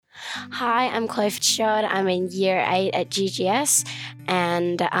Hi, I'm Chloe Fitzgerald. I'm in year 8 at GGS,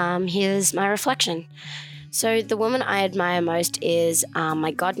 and here's my reflection. So the woman I admire most is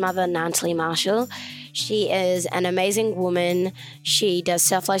my godmother, Natalie Marshall. She is an amazing woman. She does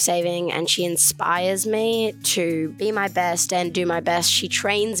self-life saving, and she inspires me to be my best and do my best. She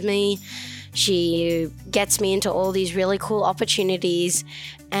trains me. She gets me into all these really cool opportunities.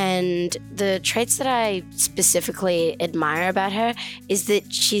 And the traits that I specifically admire about her is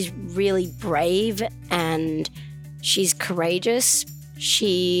that she's really brave and she's courageous.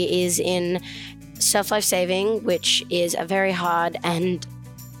 She is in self-life saving, which is a very hard and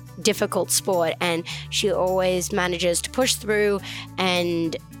difficult sport, and she always manages to push through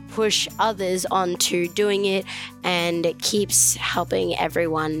and push others onto doing it, and it keeps helping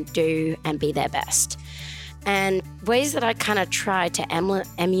everyone do and be their best. And ways that I kind of try to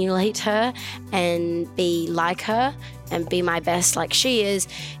emulate her and be like her and be my best like she is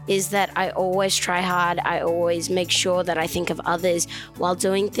that I always try hard. I always make sure that I think of others while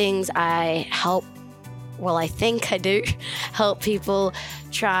doing things. I think I do help people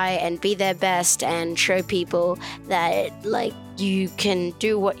try and be their best and show people that you can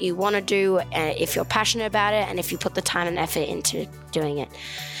do what you want to do if you're passionate about it and if you put the time and effort into doing it.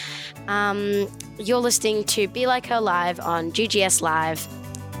 You're listening to Be Like Her Live on GGS Live.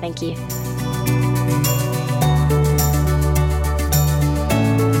 Thank you.